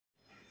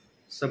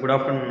So good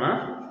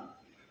afternoon.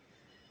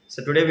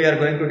 So today we are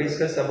going to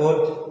discuss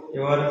about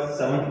your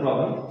seventh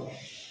problem.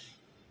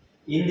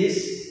 In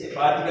this, a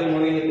particle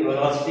moving with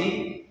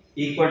velocity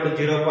equal to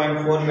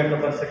 0.4 meter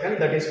per second,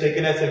 that is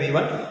taken as a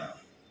v1.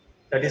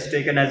 That is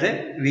taken as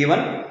a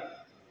v1.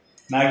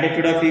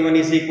 Magnitude of v1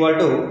 is equal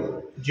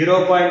to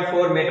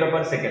 0.4 meter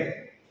per second.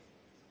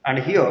 And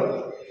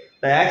here,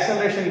 the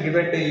acceleration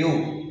given to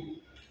you,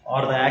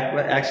 or the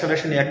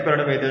acceleration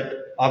acquired by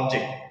the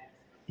object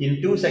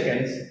in 2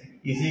 seconds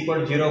is equal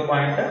to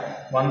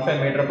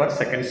 0.15 meter per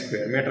second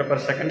square. Meter per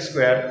second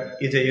square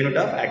is a unit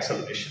of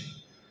acceleration.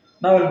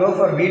 Now we'll go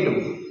for v2.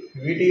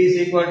 v2 is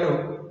equal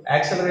to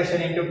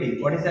acceleration into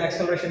t. What is the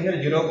acceleration here?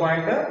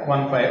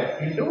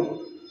 0.15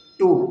 into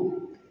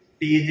 2.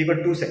 t is equal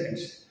to 2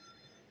 seconds.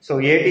 So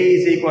at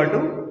is equal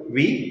to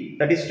v,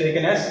 that is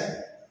taken as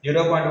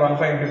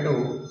 0.15 into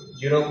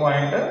 2,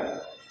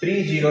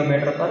 0.30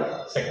 meter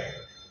per second.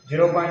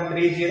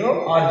 0.30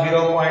 or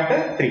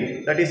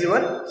 0.3, that is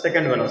your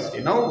second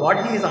velocity. Now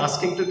what he is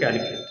asking to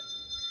calculate?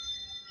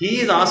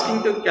 He is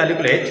asking to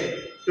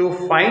calculate to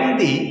find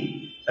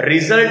the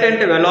resultant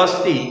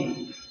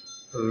velocity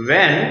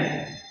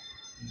when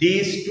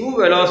these two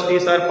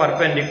velocities are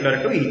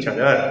perpendicular to each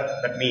other.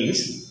 That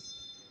means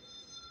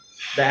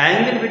the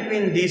angle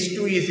between these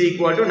two is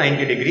equal to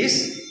 90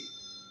 degrees,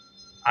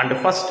 and the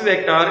first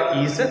vector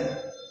is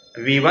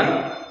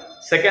v1,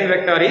 second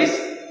vector is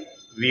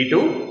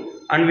v2,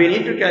 and we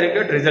need to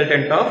calculate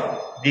resultant of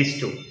these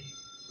two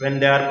when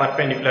they are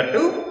perpendicular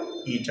to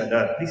each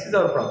other. This is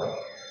our problem.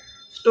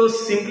 So to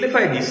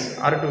simplify this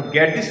or to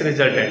get this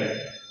resultant,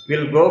 we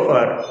will go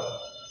for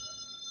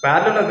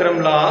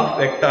parallelogram law of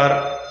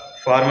vector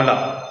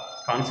formula.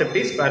 Concept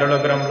is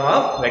parallelogram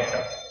law of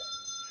vector,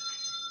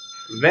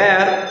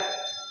 where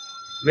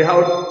we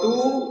have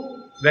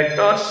two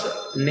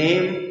vectors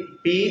named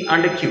P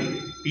and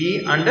Q.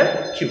 P and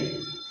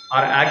Q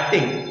are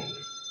acting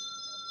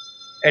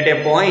at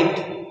a point,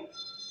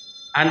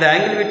 and the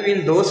angle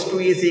between those two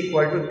is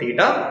equal to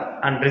theta,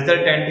 and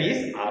resultant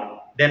is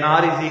r. Then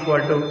r is equal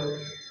to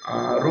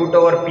root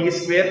over p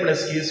square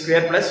plus q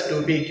square plus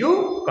 2pq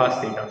cos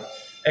theta.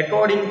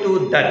 According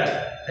to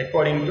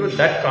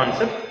that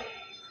concept,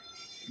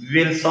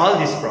 we will solve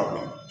this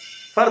problem.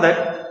 For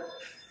that,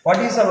 what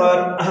is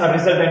our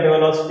resultant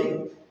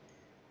velocity?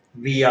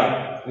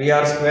 Vr.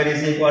 Vr square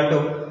is equal to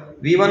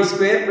v1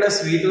 square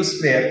plus v2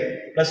 square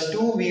plus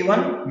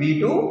 2v1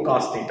 v2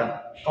 cos theta.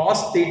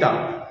 Cos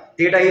theta.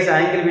 Theta is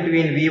angle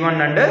between v1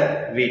 and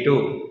v2.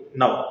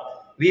 Now,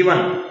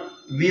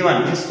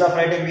 v1, instead of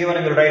writing v1,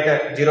 you will write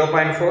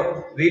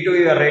 0.4. v2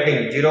 you are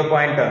writing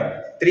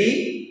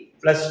 0.3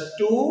 plus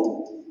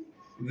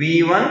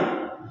 2v1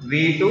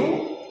 v2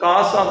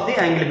 cos of the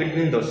angle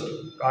between those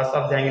two. Cos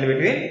of the angle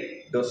between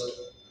those two.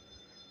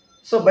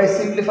 So by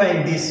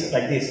simplifying this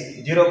like this,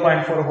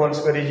 0.4 whole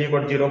square is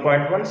equal to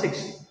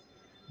 0.16.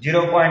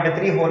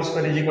 0.3 whole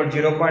square is equal to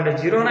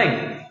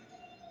 0.09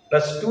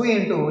 plus 2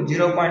 into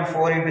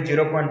 0.4 into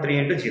 0.3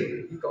 into 0.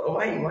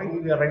 Why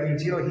we are writing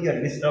 0 here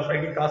instead of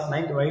writing cos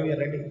 90? Why we are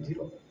writing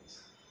 0?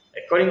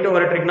 According to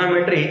our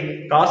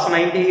trigonometry, cos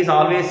 90 is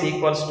always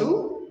equals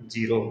to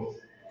 0.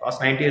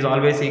 Cos 90 is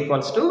always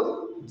equals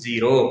to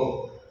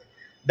 0.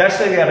 That's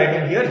why we are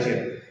writing here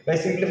 0. By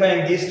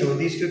simplifying these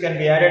two can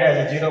be added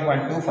as a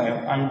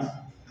 0.25, and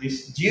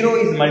this 0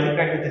 is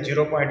multiplied with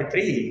 0.3,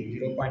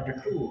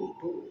 0.2,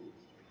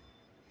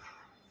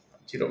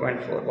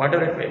 0.4,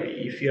 whatever it may be.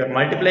 If you are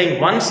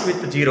multiplying once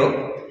with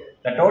 0,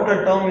 the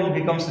total term will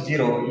become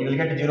 0. You will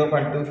get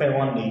 0.25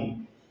 only.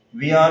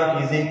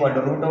 Vr is equal to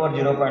root over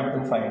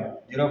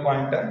 0.25,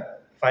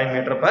 0.5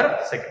 meter per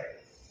second.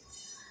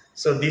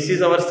 So this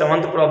is our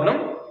seventh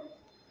problem.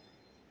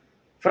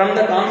 From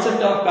the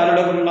concept of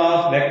parallelogram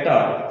law of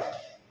vector,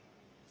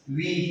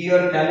 we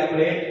here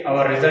calculate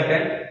our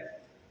resultant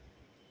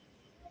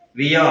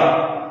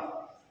Vr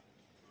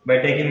by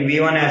taking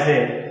v1 as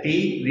a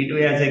p,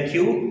 v2 as a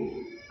q,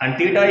 and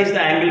theta is the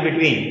angle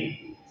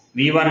between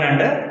v1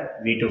 and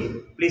v2.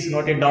 Please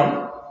note it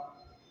down.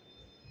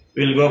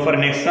 We will go for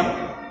next sum.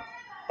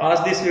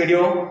 Pause this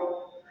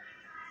video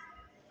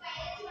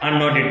and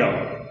note it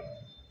down.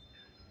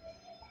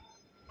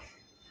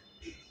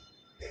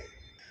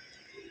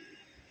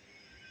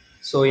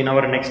 So in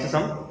our next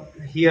sum,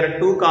 here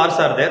two cars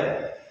are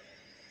there.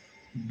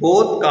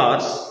 Both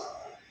cars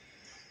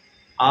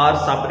are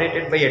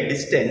separated by a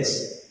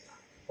distance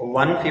of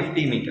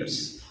 150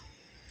 meters.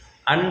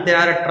 And they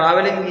are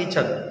traveling each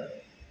other.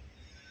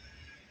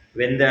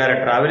 When they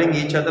are traveling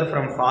each other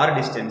from far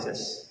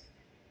distances,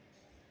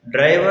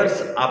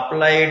 drivers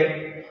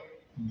applied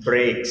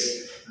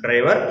brakes.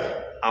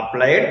 Driver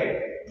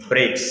applied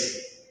brakes.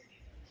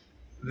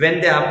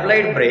 When they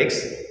applied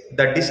brakes,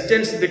 the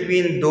distance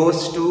between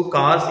those two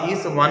cars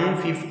is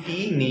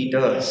 150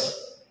 meters.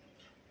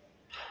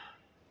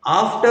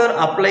 After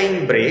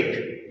applying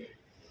brake,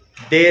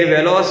 their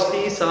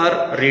velocities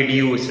are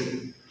reduced.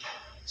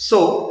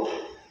 So,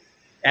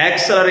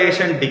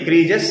 acceleration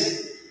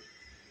decreases,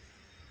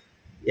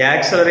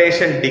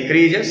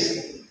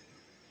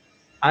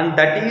 and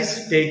that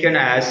is taken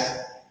as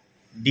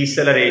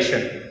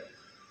deceleration.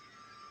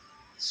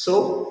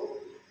 So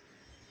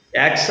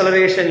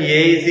acceleration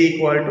A is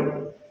equal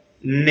to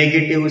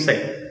negative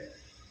sign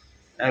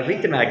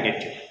with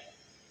magnitude.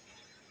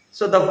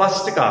 So the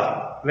first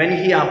car,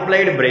 when he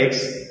applied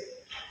brakes,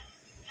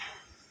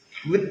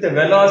 with the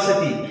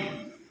velocity,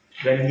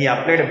 when he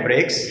applied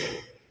brakes,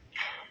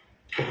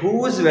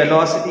 whose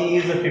velocity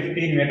is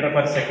 15 meter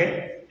per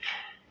second,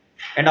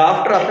 and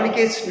after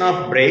application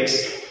of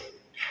brakes,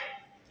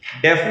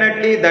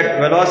 definitely that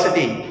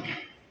velocity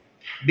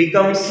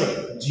becomes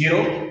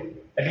 0,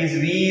 that is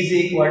V is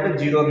equal to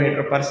 0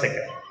 meter per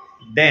second.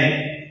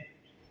 Then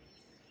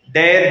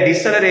their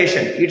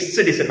deceleration, its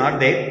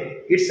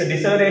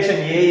deceleration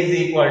A is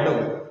equal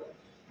to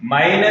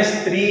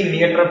minus 3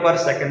 meter per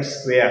second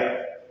square.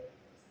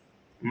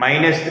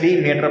 Minus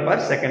 3 meter per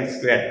second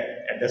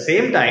square. At the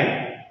same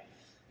time,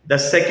 the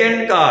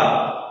second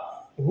car,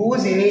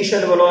 whose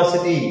initial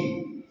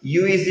velocity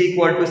U is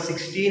equal to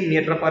 16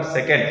 meter per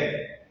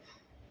second,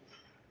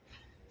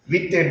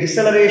 with a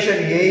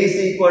deceleration A is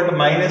equal to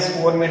minus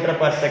 4 meter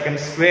per second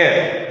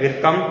square, will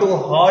come to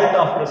halt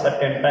after a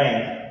certain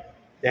time,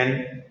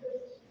 then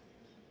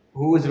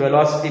whose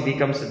velocity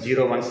becomes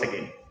 0 once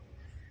again.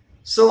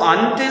 So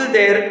until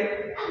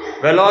their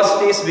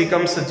velocities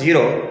becomes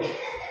 0,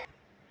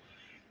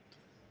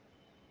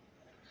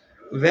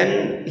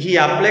 when he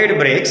applied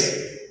brakes,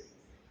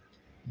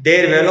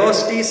 their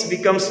velocities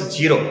becomes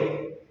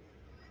 0.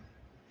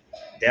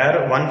 They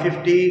are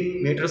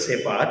 150 meters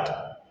apart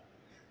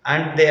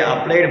and they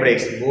applied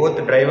brakes. Both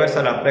drivers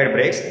are applied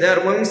brakes. They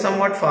are moving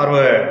somewhat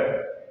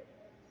forward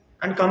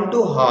and come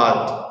to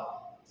halt.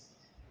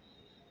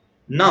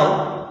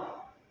 Now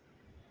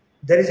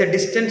there is a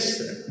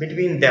distance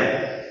between them.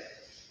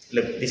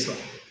 Look, this one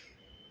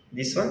and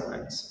this one.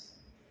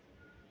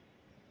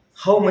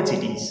 How much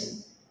it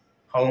is?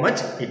 How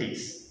much it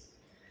is?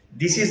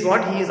 This is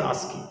what he is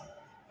asking.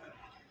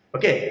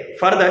 Okay,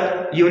 for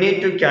that you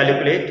need to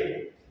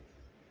calculate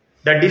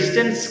the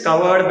distance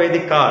covered by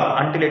the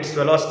car until its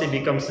velocity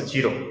becomes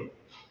 0.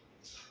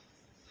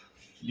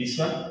 This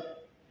one.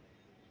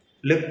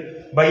 Look,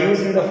 by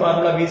using the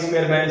formula V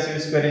square minus U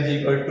square is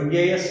equal to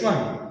 2A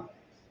S1.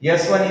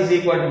 S1 is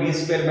equal to V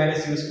square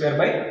minus U square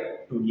by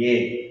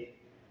 2A.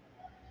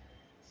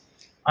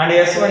 And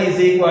S1 is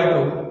equal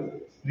to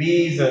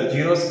V is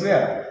 0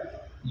 square,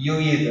 U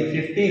is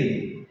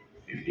 15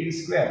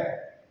 square.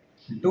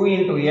 2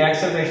 into A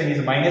acceleration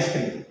is minus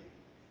 3.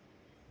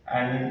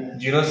 And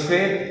 0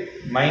 square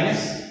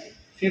minus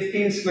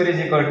 15 square is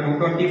equal to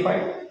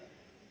 225.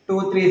 2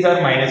 3s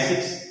are minus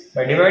 6.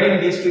 By dividing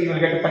these two, you will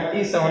get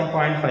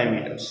 37.5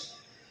 meters.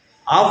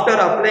 After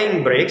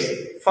applying brakes,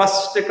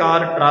 first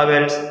car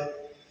travels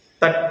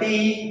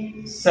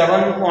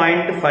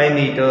 37.5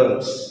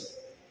 meters.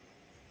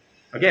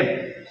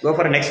 Okay, go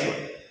for next one.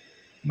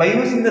 By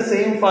using the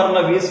same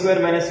formula, V square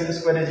minus U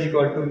square is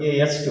equal to A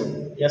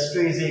S2.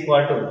 S2 is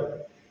equal to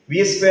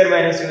V square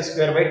minus U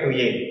square by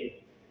 2A,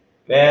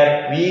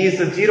 where V is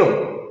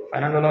 0,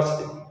 final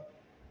velocity,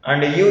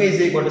 and U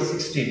is equal to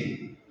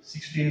 16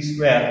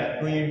 square,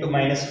 2 into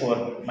minus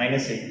 4,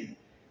 minus 8.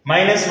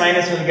 Minus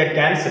will get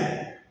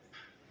cancelled,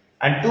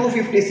 and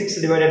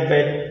 256 divided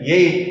by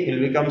 8 will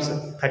becomes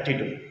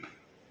 32.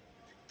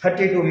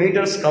 32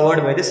 meters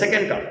covered by the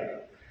second car.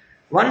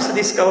 Once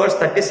this covers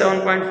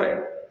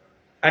 37.5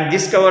 and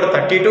this covers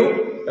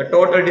 32, the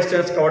total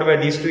distance covered by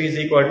these two is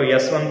equal to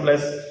S1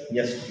 plus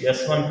S2.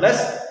 S1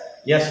 plus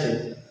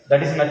S2.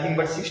 That is nothing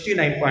but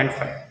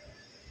 69.5.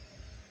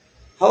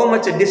 How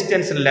much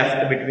distance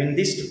left between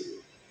these two?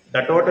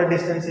 The total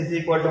distance is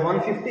equal to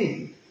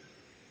 150.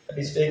 That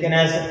is taken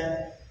as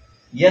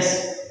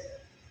S,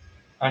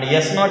 and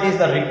S0 is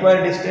the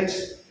required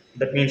distance.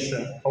 That means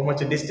how much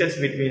distance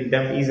between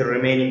them is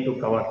remaining to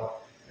cover.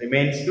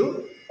 Remains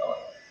to cover.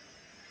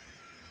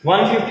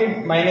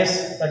 150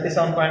 minus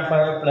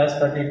 37.5 plus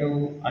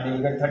 32, and you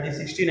will get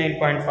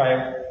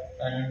 69.5.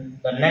 And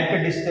the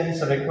net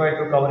distance required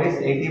to cover is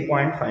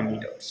 80.5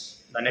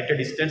 meters. The net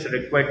distance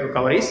required to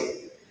cover is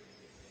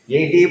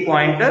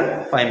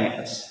 80.5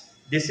 meters.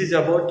 This is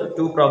about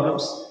two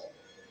problems.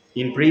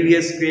 In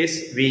previous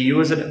case, we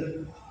used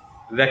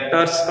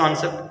vectors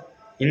concept.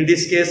 In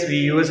this case, we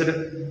used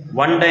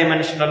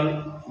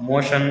one-dimensional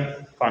motion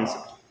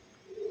concept.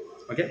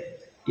 Okay.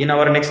 In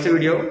our next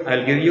video, I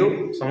will give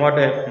you somewhat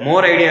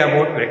more idea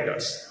about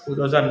vectors. Who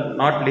those are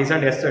not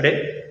listened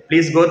yesterday,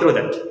 please go through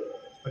that.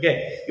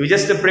 Okay, you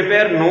just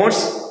prepare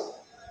notes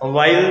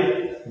while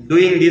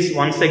doing this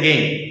once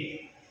again.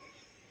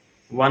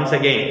 Once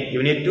again,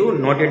 you need to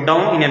note it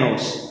down in a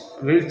notes.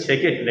 We will check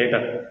it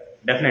later,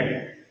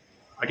 definitely.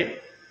 Okay,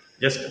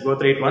 just go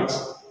through it once,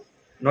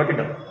 note it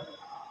down.